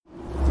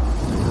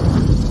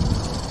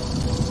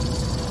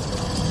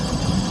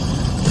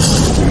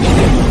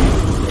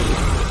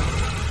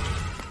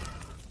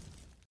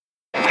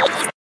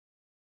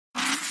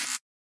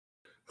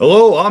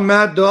Hello, I'm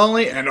Matt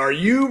Donnelly, and are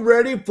you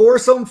ready for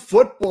some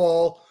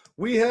football?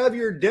 We have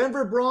your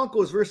Denver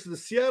Broncos versus the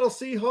Seattle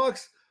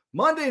Seahawks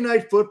Monday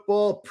Night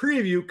Football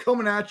preview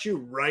coming at you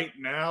right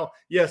now.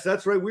 Yes,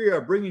 that's right. We are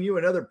bringing you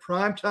another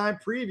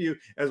primetime preview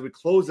as we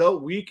close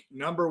out week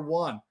number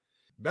 1.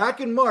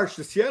 Back in March,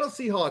 the Seattle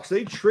Seahawks,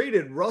 they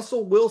traded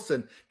Russell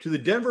Wilson to the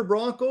Denver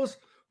Broncos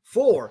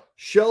for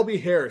Shelby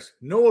Harris,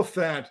 Noah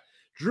Fant,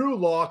 Drew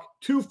Lock,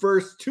 2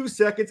 firsts, 2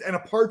 seconds, and a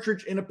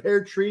partridge in a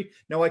pear tree.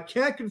 Now, I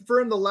can't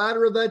confirm the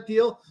latter of that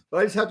deal, but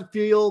I just have to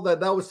feel that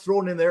that was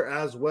thrown in there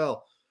as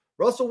well.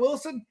 Russell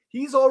Wilson,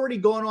 he's already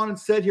gone on and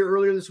said here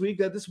earlier this week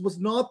that this was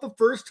not the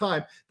first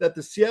time that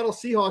the Seattle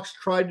Seahawks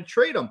tried to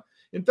trade him.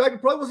 In fact,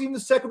 it probably wasn't even the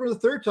second or the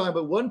third time,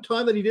 but one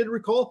time that he did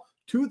recall,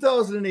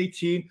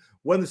 2018,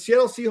 when the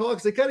Seattle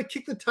Seahawks, they kind of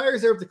kicked the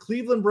tires there with the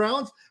Cleveland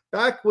Browns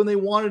back when they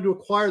wanted to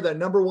acquire that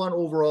number 1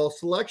 overall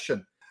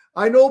selection.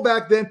 I know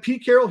back then,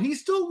 Pete Carroll, he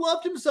still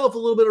loved himself a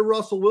little bit of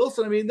Russell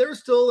Wilson. I mean, there's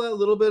still that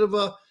little bit of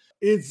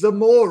it's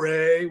amore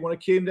when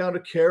it came down to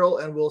Carroll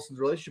and Wilson's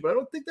relationship. But I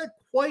don't think that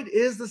quite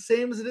is the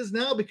same as it is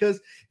now, because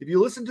if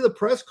you listen to the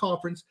press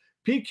conference,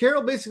 Pete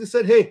Carroll basically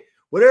said, hey,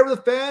 whatever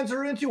the fans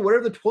are into,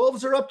 whatever the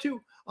 12s are up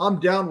to, I'm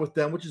down with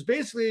them, which is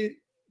basically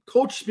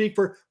coach speak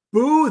for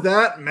boo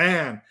that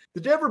man. The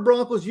Denver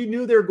Broncos, you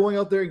knew they were going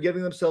out there and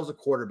getting themselves a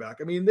quarterback.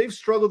 I mean, they've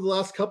struggled the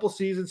last couple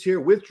seasons here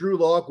with Drew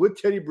Lock, with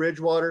Teddy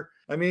Bridgewater.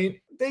 I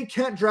mean, they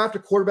can't draft a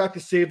quarterback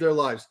to save their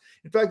lives.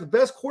 In fact, the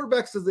best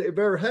quarterbacks that they've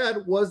ever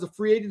had was the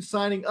free agent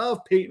signing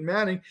of Peyton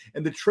Manning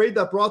and the trade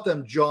that brought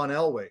them John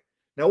Elway.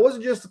 Now, it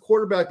wasn't just the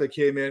quarterback that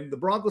came in. The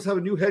Broncos have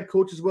a new head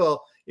coach as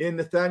well in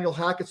Nathaniel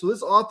Hackett. So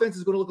this offense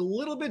is going to look a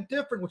little bit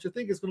different, which I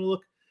think is going to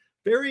look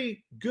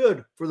very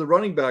good for the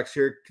running backs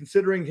here,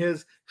 considering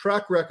his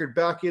track record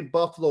back in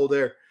Buffalo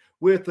there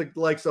with the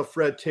likes of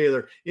Fred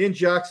Taylor, in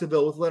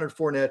Jacksonville with Leonard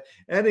Fournette,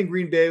 and in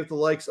Green Bay with the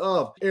likes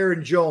of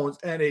Aaron Jones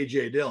and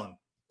A.J. Dillon.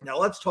 Now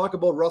let's talk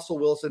about Russell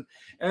Wilson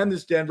and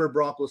this Denver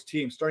Broncos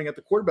team, starting at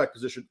the quarterback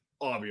position,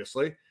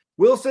 obviously.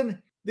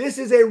 Wilson, this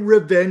is a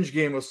revenge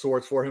game of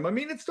sorts for him. I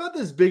mean, it's not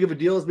as big of a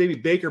deal as maybe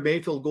Baker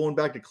Mayfield going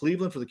back to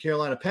Cleveland for the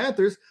Carolina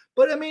Panthers,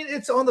 but I mean,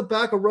 it's on the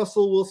back of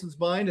Russell Wilson's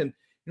mind. And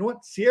you know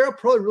what? Sierra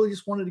probably really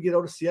just wanted to get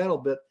out of Seattle,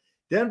 but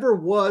Denver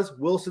was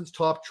Wilson's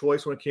top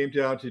choice when it came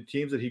down to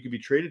teams that he could be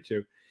traded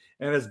to.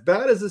 And as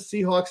bad as the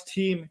Seahawks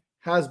team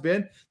has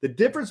been, the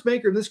difference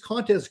maker in this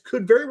contest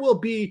could very well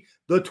be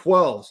the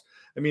 12s.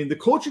 I mean, the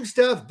coaching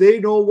staff, they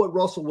know what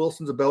Russell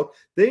Wilson's about.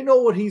 They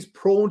know what he's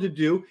prone to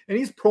do, and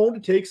he's prone to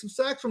take some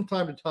sacks from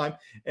time to time.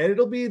 And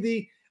it'll be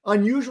the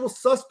unusual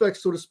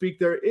suspects, so to speak,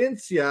 there in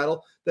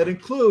Seattle that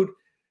include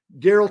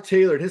Darrell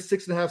Taylor and his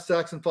 6.5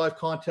 sacks in 5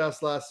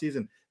 contests last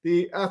season.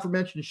 The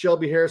aforementioned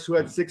Shelby Harris, who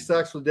had 6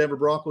 sacks for the Denver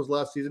Broncos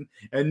last season,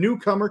 and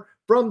newcomer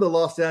from the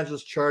Los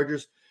Angeles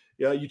Chargers,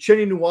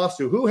 Uchenna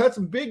Nwosu, who had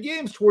some big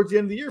games towards the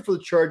end of the year for the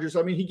Chargers.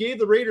 I mean, he gave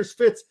the Raiders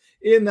fits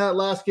in that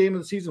last game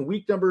of the season,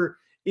 week number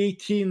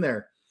 18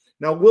 there.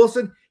 Now,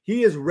 Wilson,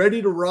 he is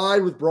ready to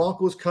ride with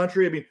Broncos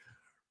country. I mean,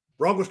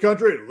 Broncos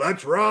country,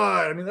 let's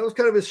ride. I mean, that was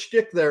kind of his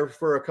shtick there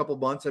for a couple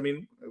months. I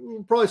mean,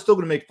 we're probably still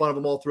going to make fun of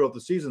him all throughout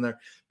the season there.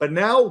 But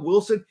now,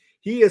 Wilson,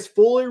 he is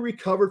fully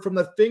recovered from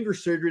that finger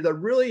surgery that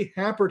really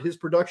hampered his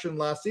production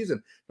last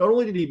season. Not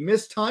only did he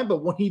miss time,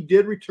 but when he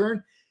did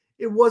return,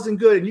 it wasn't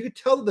good. And you could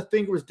tell that the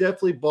finger was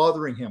definitely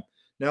bothering him.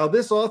 Now,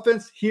 this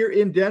offense here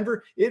in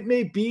Denver, it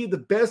may be the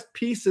best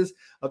pieces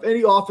of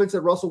any offense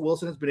that Russell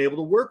Wilson has been able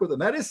to work with.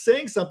 And that is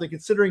saying something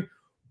considering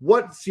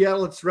what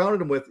Seattle had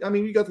surrounded him with. I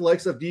mean, you got the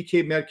likes of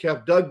DK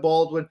Metcalf, Doug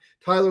Baldwin,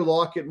 Tyler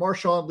Lockett,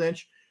 Marshawn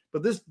Lynch.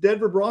 But this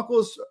Denver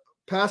Broncos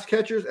pass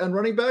catchers and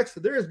running backs,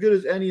 they're as good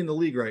as any in the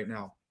league right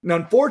now. Now,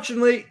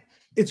 unfortunately,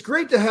 it's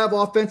great to have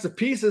offensive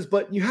pieces,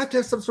 but you have to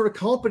have some sort of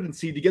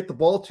competency to get the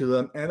ball to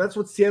them. And that's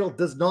what Seattle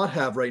does not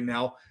have right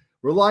now,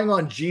 relying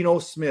on Geno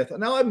Smith. And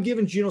now I'm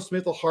giving Geno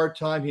Smith a hard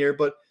time here,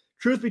 but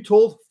truth be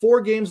told,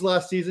 4 games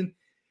last season,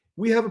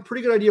 we have a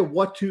pretty good idea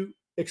what to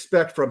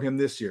expect from him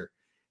this year.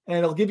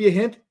 And I'll give you a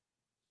hint,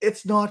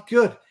 it's not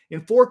good.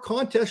 In 4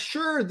 contests,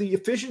 sure, the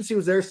efficiency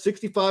was there,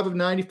 65 of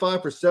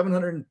 95 for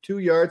 702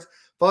 yards,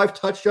 5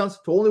 touchdowns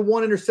to only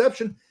 1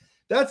 interception.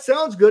 That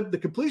sounds good. The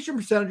completion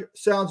percentage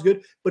sounds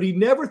good, but he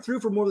never threw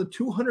for more than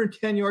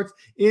 210 yards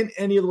in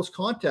any of those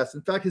contests.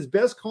 In fact, his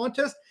best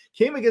contest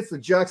came against the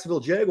Jacksonville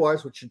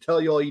Jaguars, which should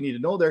tell you all you need to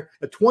know there.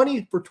 A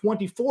 20 for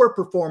 24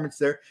 performance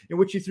there, in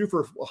which he threw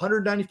for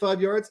 195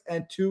 yards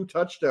and 2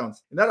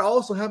 touchdowns. And that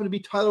also happened to be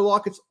Tyler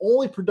Lockett's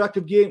only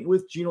productive game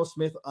with Geno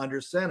Smith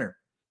under center.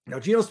 Now,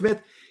 Geno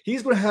Smith,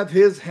 he's going to have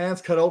his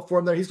hands cut out for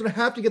him there. He's going to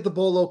have to get the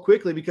ball low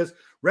quickly because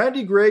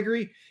Randy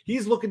Gregory,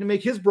 he's looking to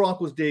make his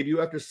Broncos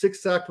debut after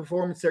 6-sack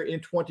performance there in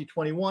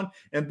 2021.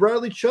 And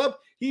Bradley Chubb,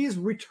 he's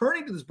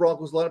returning to this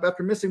Broncos lineup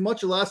after missing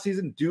much of last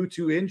season due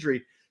to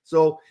injury.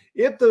 So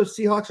if the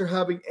Seahawks are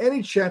having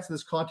any chance in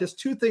this contest,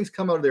 2 things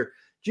come out of there.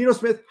 Geno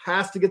Smith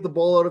has to get the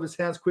ball out of his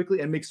hands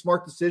quickly and make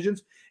smart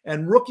decisions.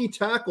 And rookie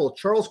tackle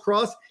Charles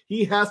Cross,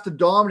 he has to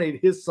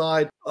dominate his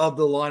side of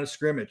the line of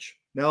scrimmage.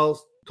 Now,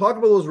 talk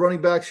about those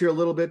running backs here a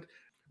little bit.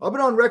 I've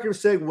been on record of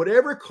saying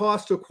whatever it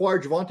costs to acquire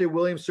Javonte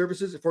Williams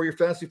services for your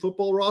fantasy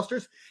football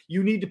rosters,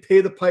 you need to pay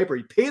the piper.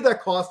 You pay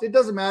that cost. It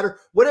doesn't matter.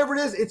 Whatever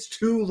it is, it's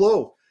too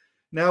low.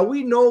 Now,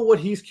 we know what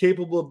he's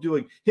capable of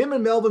doing. Him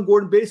and Melvin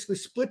Gordon basically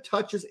split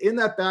touches in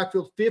that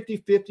backfield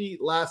 50-50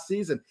 last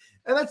season,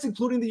 and that's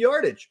including the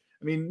yardage.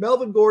 I mean,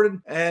 Melvin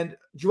Gordon and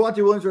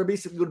Javonte Williams are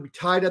basically going to be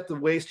tied at the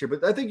waist here,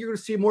 but I think you're going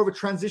to see more of a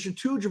transition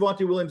to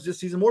Javonte Williams this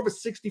season, more of a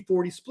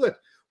 60-40 split.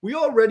 We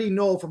already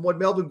know from what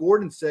Melvin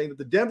Gordon's saying that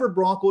the Denver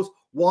Broncos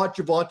want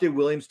Javonte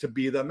Williams to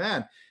be the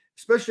man,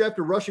 especially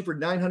after rushing for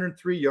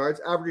 903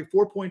 yards, averaging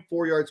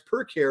 4.4 yards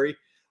per carry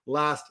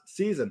last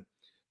season.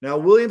 Now,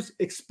 Williams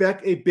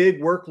expect a big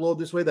workload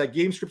this way. That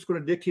game script's going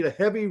to dictate a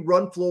heavy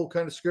run flow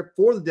kind of script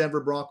for the Denver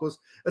Broncos,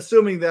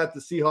 assuming that the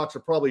Seahawks are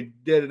probably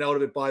dead and out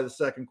of it by the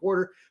second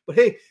quarter. But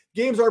hey,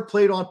 games are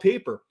played on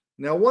paper.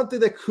 Now, one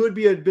thing that could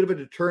be a bit of a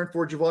deterrent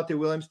for Javonte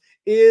Williams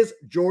is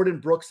Jordan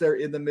Brooks there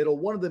in the middle,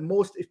 one of the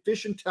most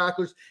efficient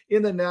tacklers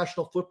in the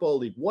National Football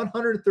League.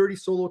 130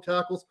 solo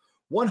tackles,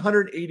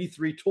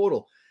 183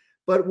 total.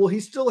 But will he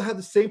still have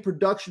the same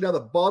production now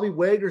that Bobby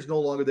Wagner's no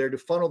longer there to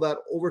funnel that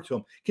over to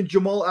him? Can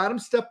Jamal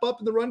Adams step up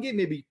in the run game,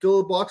 maybe fill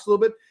the box a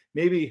little bit,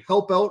 maybe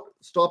help out,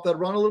 stop that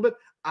run a little bit?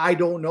 I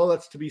don't know.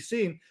 That's to be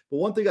seen. But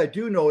one thing I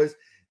do know is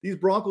these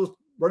Broncos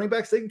running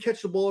backs, they can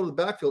catch the ball out of the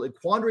backfield. And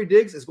Quandre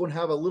Diggs is going to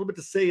have a little bit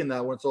to say in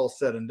that when it's all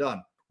said and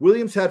done.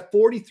 Williams had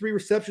 43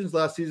 receptions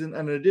last season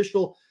and an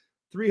additional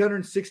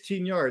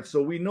 316 yards.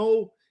 So we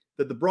know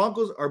that the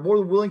Broncos are more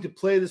than willing to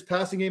play this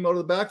passing game out of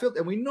the backfield.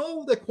 And we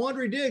know that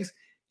Quandre Diggs,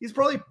 he's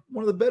probably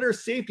one of the better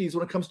safeties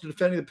when it comes to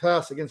defending the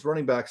pass against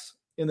running backs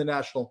in the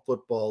National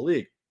Football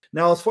League.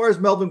 Now, as far as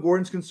Melvin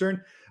Gordon's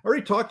concerned, I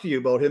already talked to you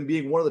about him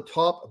being one of the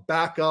top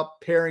backup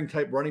pairing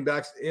type running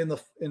backs in the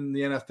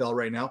NFL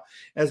right now.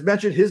 As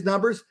mentioned, his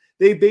numbers,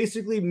 they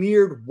basically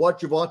mirrored what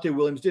Javonte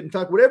Williams did. In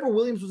fact, whatever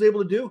Williams was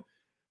able to do,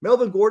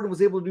 Melvin Gordon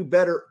was able to do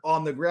better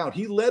on the ground.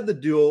 He led the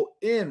duo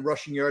in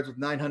rushing yards with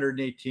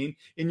 918,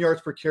 in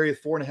yards per carry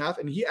with 4.5,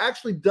 and he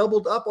actually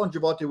doubled up on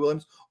Javonte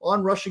Williams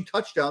on rushing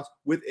touchdowns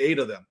with 8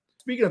 of them.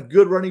 Speaking of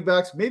good running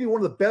backs, maybe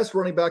one of the best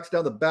running backs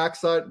down the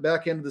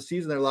back end of the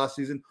season there last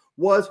season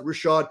was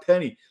Rashad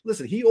Penny.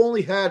 Listen, he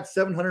only had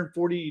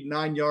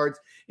 749 yards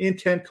in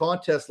 10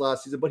 contests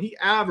last season, but he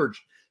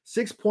averaged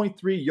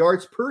 6.3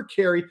 yards per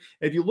carry. And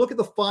if you look at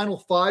the final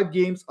 5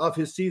 games of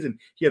his season,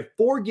 he had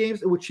 4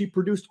 games in which he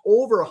produced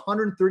over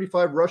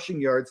 135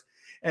 rushing yards,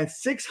 and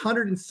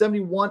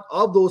 671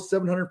 of those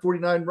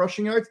 749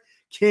 rushing yards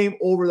came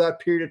over that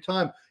period of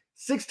time.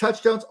 6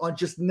 touchdowns on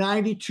just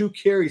 92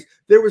 carries.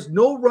 There was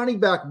no running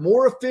back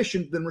more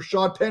efficient than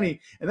Rashad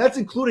Penny, and that's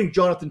including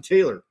Jonathan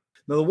Taylor.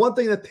 Now, the one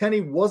thing that Penny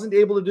wasn't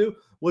able to do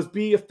was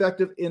be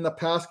effective in the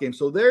pass game.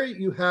 So there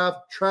you have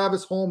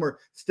Travis Homer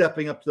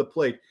stepping up to the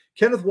plate.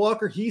 Kenneth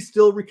Walker, he's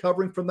still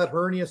recovering from that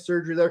hernia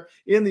surgery there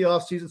in the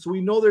offseason. So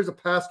we know there's a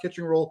pass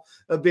catching role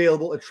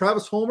available. And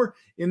Travis Homer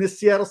in this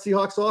Seattle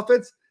Seahawks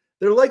offense,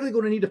 they're likely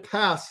going to need to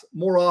pass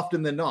more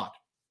often than not.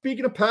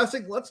 Speaking of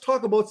passing, let's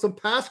talk about some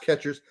pass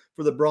catchers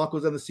for the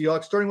Broncos and the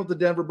Seahawks, starting with the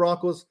Denver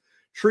Broncos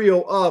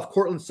trio of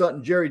Courtland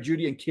Sutton, Jerry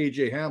Jeudy, and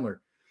KJ Hamler.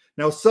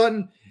 Now,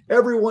 Sutton,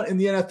 everyone in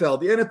the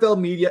NFL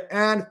media,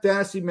 and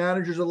fantasy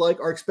managers alike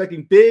are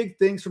expecting big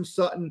things from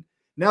Sutton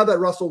now that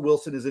Russell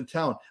Wilson is in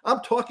town.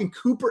 I'm talking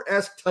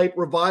Cooper-esque type,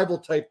 revival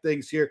type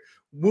things here,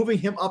 moving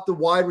him up the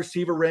wide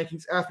receiver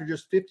rankings after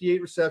just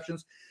 58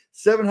 receptions,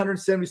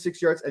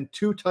 776 yards, and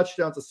 2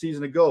 touchdowns a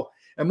season ago.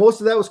 And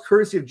most of that was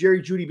courtesy of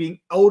Jerry Jeudy being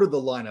out of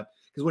the lineup.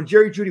 Because when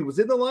Jerry Jeudy was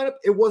in the lineup,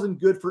 it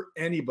wasn't good for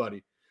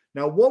anybody.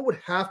 Now, one would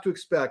have to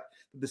expect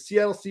that the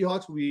Seattle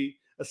Seahawks will be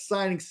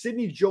assigning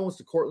Sidney Jones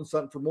to Courtland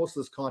Sutton for most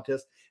of this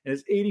contest and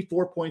his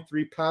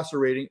 84.3 passer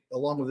rating,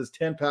 along with his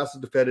 10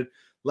 passes defended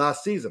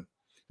last season.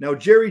 Now,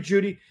 Jerry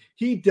Jeudy,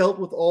 he dealt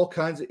with all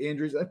kinds of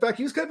injuries. In fact,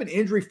 he was kind of an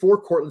injury for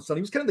Courtland Sutton.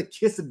 He was kind of the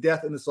kiss of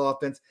death in this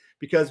offense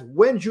because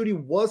when Jeudy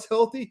was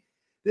healthy,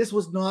 this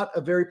was not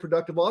a very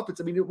productive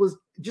offense. I mean, it was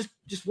just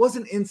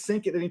wasn't in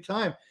sync at any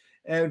time.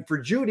 And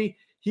for Jeudy,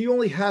 he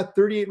only had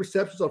 38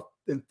 receptions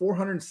and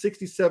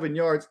 467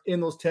 yards in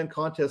those 10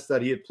 contests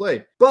that he had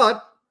played.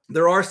 But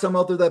there are some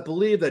out there that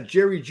believe that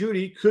Jerry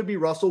Jeudy could be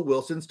Russell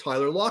Wilson's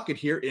Tyler Lockett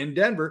here in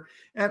Denver.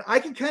 And I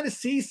can kind of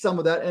see some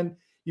of that. And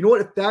you know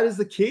what? If that is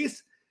the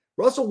case,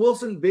 Russell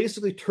Wilson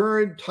basically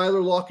turned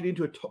Tyler Lockett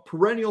into a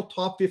perennial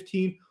top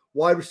 15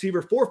 wide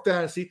receiver for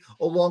fantasy,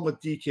 along with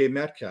DK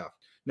Metcalf.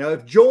 Now,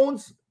 if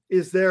Jones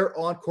is there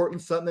on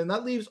Courtland Sutton, then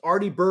that leaves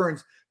Artie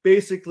Burns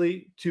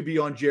basically to be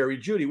on Jerry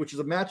Jeudy, which is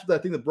a matchup that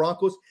I think the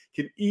Broncos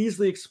can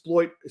easily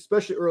exploit,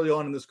 especially early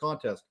on in this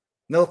contest.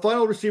 Now, the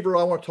final receiver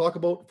I want to talk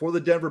about for the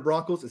Denver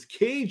Broncos is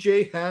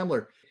KJ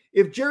Hamler.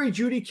 If Jerry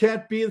Jeudy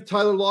can't be the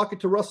Tyler Lockett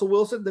to Russell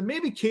Wilson, then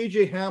maybe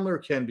KJ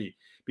Hamler can be,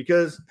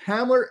 because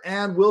Hamler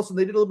and Wilson,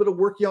 they did a little bit of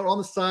working out on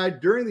the side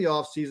during the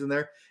offseason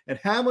there. And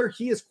Hamler,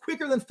 he is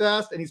quicker than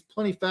fast, and he's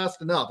plenty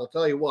fast enough. I'll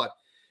tell you what.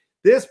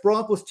 This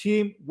Broncos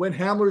team, when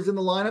Hamler is in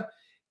the lineup,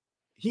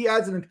 he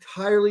adds an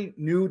entirely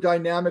new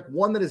dynamic,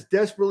 one that is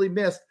desperately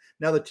missed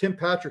now that Tim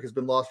Patrick has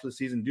been lost for the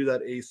season due to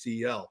that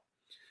ACL.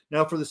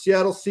 Now, for the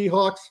Seattle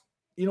Seahawks,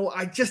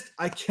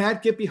 I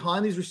can't get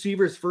behind these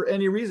receivers for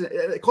any reason.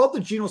 I call it the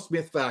Geno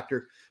Smith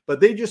factor, but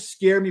they just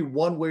scare me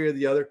one way or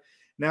the other.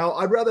 Now,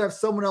 I'd rather have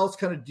someone else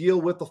kind of deal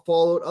with the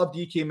fallout of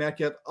DK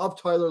Metcalf, of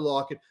Tyler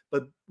Lockett,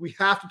 but we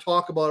have to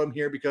talk about him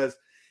here because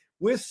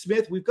with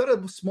Smith, we've got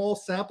a small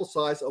sample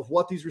size of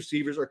what these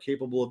receivers are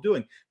capable of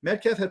doing.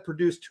 Metcalf had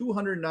produced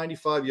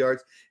 295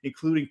 yards,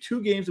 including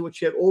 2 games in which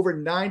he had over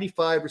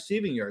 95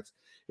 receiving yards.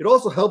 It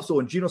also helps, though,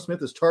 when Geno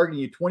Smith is targeting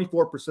you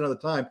 24% of the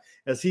time,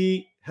 as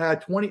he had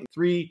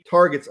 23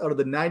 targets out of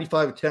the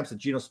 95 attempts that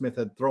Geno Smith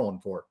had thrown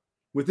for.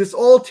 With this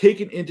all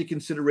taken into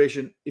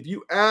consideration, if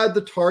you add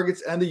the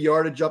targets and the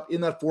yardage up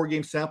in that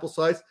 4-game sample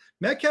size,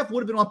 Metcalf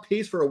would have been on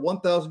pace for a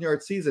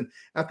 1,000-yard season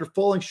after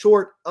falling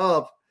short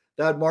of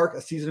that mark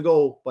a season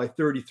ago by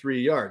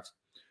 33 yards.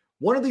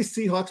 One of these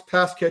Seahawks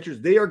pass catchers,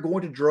 they are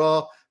going to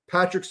draw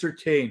Patrick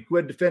Surtain, who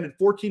had defended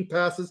 14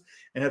 passes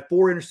and had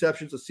 4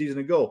 interceptions a season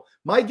ago.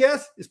 My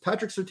guess is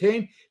Patrick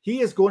Surtain, he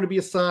is going to be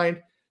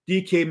assigned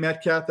DK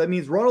Metcalf. That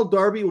means Ronald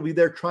Darby will be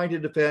there trying to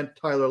defend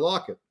Tyler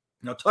Lockett.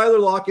 Now, Tyler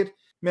Lockett,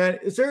 man,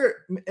 is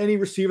there any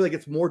receiver that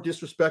gets more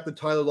disrespect than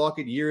Tyler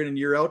Lockett year in and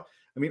year out?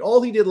 I mean,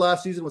 all he did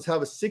last season was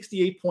have a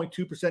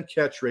 68.2%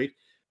 catch rate,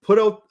 put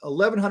out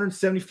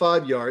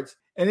 1,175 yards,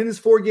 and in his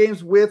 4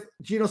 games with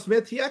Geno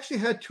Smith, he actually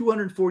had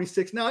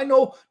 246. Now, I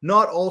know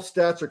not all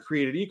stats are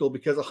created equal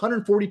because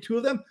 142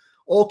 of them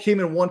all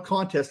came in one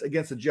contest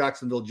against the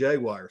Jacksonville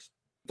Jaguars.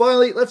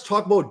 Finally, let's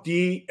talk about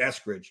Dee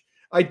Eskridge.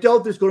 I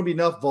doubt there's going to be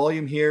enough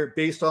volume here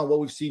based on what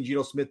we've seen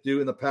Geno Smith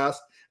do in the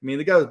past. I mean,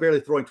 the guy was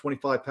barely throwing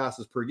 25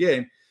 passes per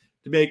game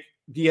to make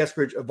Dee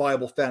Eskridge a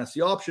viable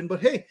fantasy option.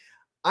 But hey,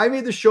 I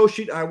made the show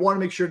sheet, and I want to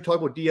make sure to talk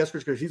about Dee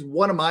Eskridge because he's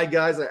one of my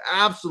guys. I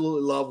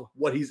absolutely love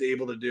what he's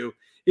able to do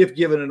if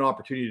given an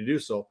opportunity to do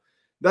so.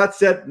 That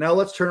said, now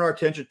let's turn our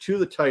attention to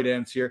the tight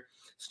ends here,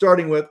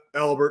 starting with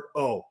Albert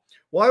O.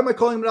 Why am I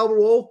calling him Albert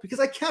O?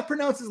 Because I can't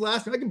pronounce his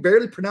last name. I can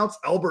barely pronounce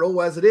Albert O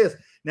as it is.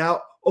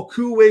 Now,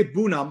 Okuwe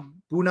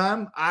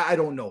Bunam, I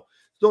don't know.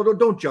 So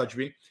don't judge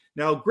me.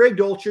 Now, Greg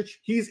Dulcich,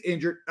 he's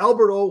injured.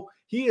 Albert O,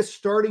 he is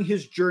starting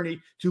his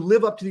journey to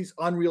live up to these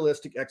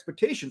unrealistic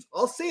expectations.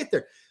 I'll say it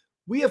there.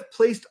 We have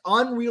placed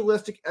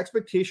unrealistic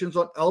expectations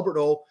on Albert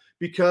O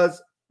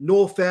because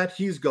Noah Fant,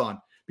 he's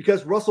gone.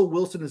 Because Russell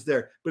Wilson is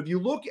there. But if you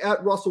look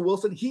at Russell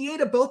Wilson, he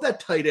ain't about that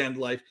tight end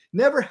life.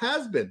 Never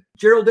has been.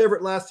 Gerald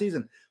Everett last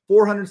season,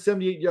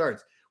 478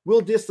 yards.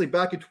 Will Dissly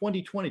back in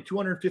 2020,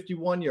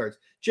 251 yards.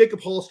 Jacob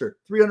Holster,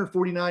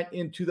 349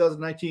 in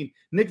 2019.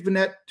 Nick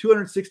Vannett,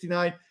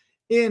 269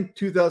 in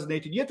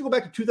 2018. You have to go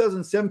back to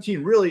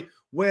 2017, really,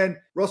 when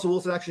Russell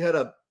Wilson actually had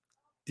a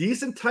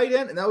decent tight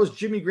end, and that was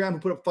Jimmy Graham, who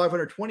put up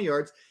 520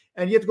 yards.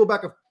 And you have to go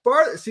back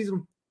a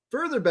season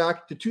further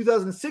back to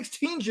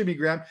 2016 Jimmy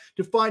Graham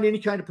to find any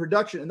kind of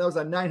production, and that was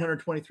a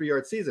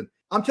 923-yard season.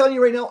 I'm telling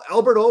you right now,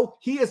 Albert O,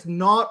 he is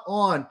not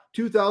on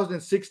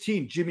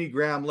 2016 Jimmy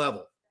Graham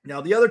level.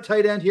 Now, the other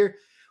tight end here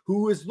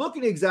who is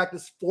looking to exact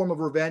this form of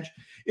revenge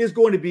is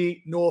going to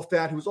be Noah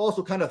Fant, who's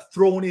also kind of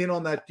thrown in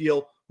on that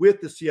deal with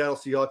the Seattle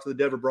Seahawks and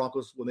the Denver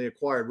Broncos when they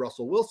acquired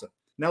Russell Wilson.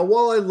 Now,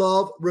 while I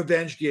love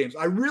revenge games,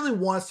 I really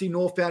want to see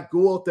Noah Fant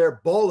go out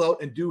there, ball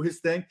out, and do his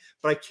thing,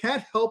 but I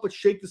can't help but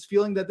shake this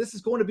feeling that this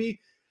is going to be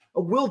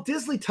a Will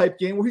Dissly type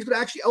game where he's going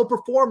to actually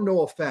outperform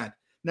Noah Fant.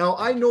 Now,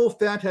 I know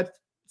Fant had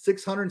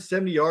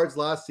 670 yards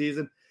last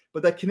season,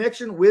 but that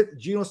connection with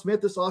Geno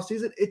Smith this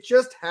offseason, it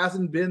just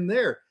hasn't been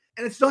there.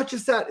 And it's not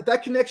just that. If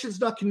that connection's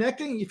not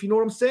connecting, if you know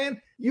what I'm saying,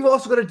 you've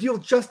also got to deal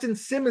with Justin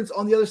Simmons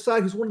on the other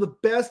side, who's one of the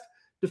best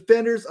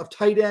defenders of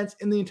tight ends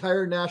in the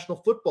entire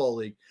National Football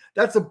League.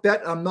 That's a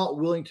bet I'm not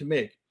willing to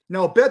make.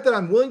 Now, a bet that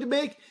I'm willing to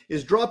make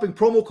is dropping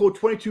promo code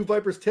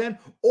 22Vipers10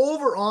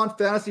 over on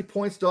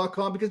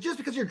fantasypoints.com, because just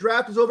because your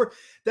draft is over,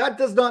 that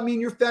does not mean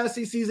your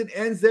fantasy season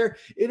ends there.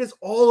 It is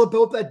all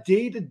about that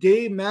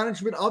day-to-day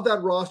management of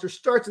that roster,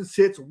 starts and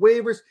sits,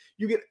 waivers.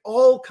 You get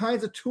all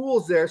kinds of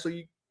tools there. So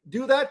you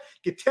do that,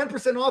 get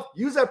 10% off,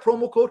 use that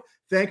promo code,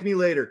 thank me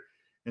later.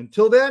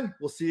 Until then,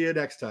 we'll see you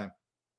next time.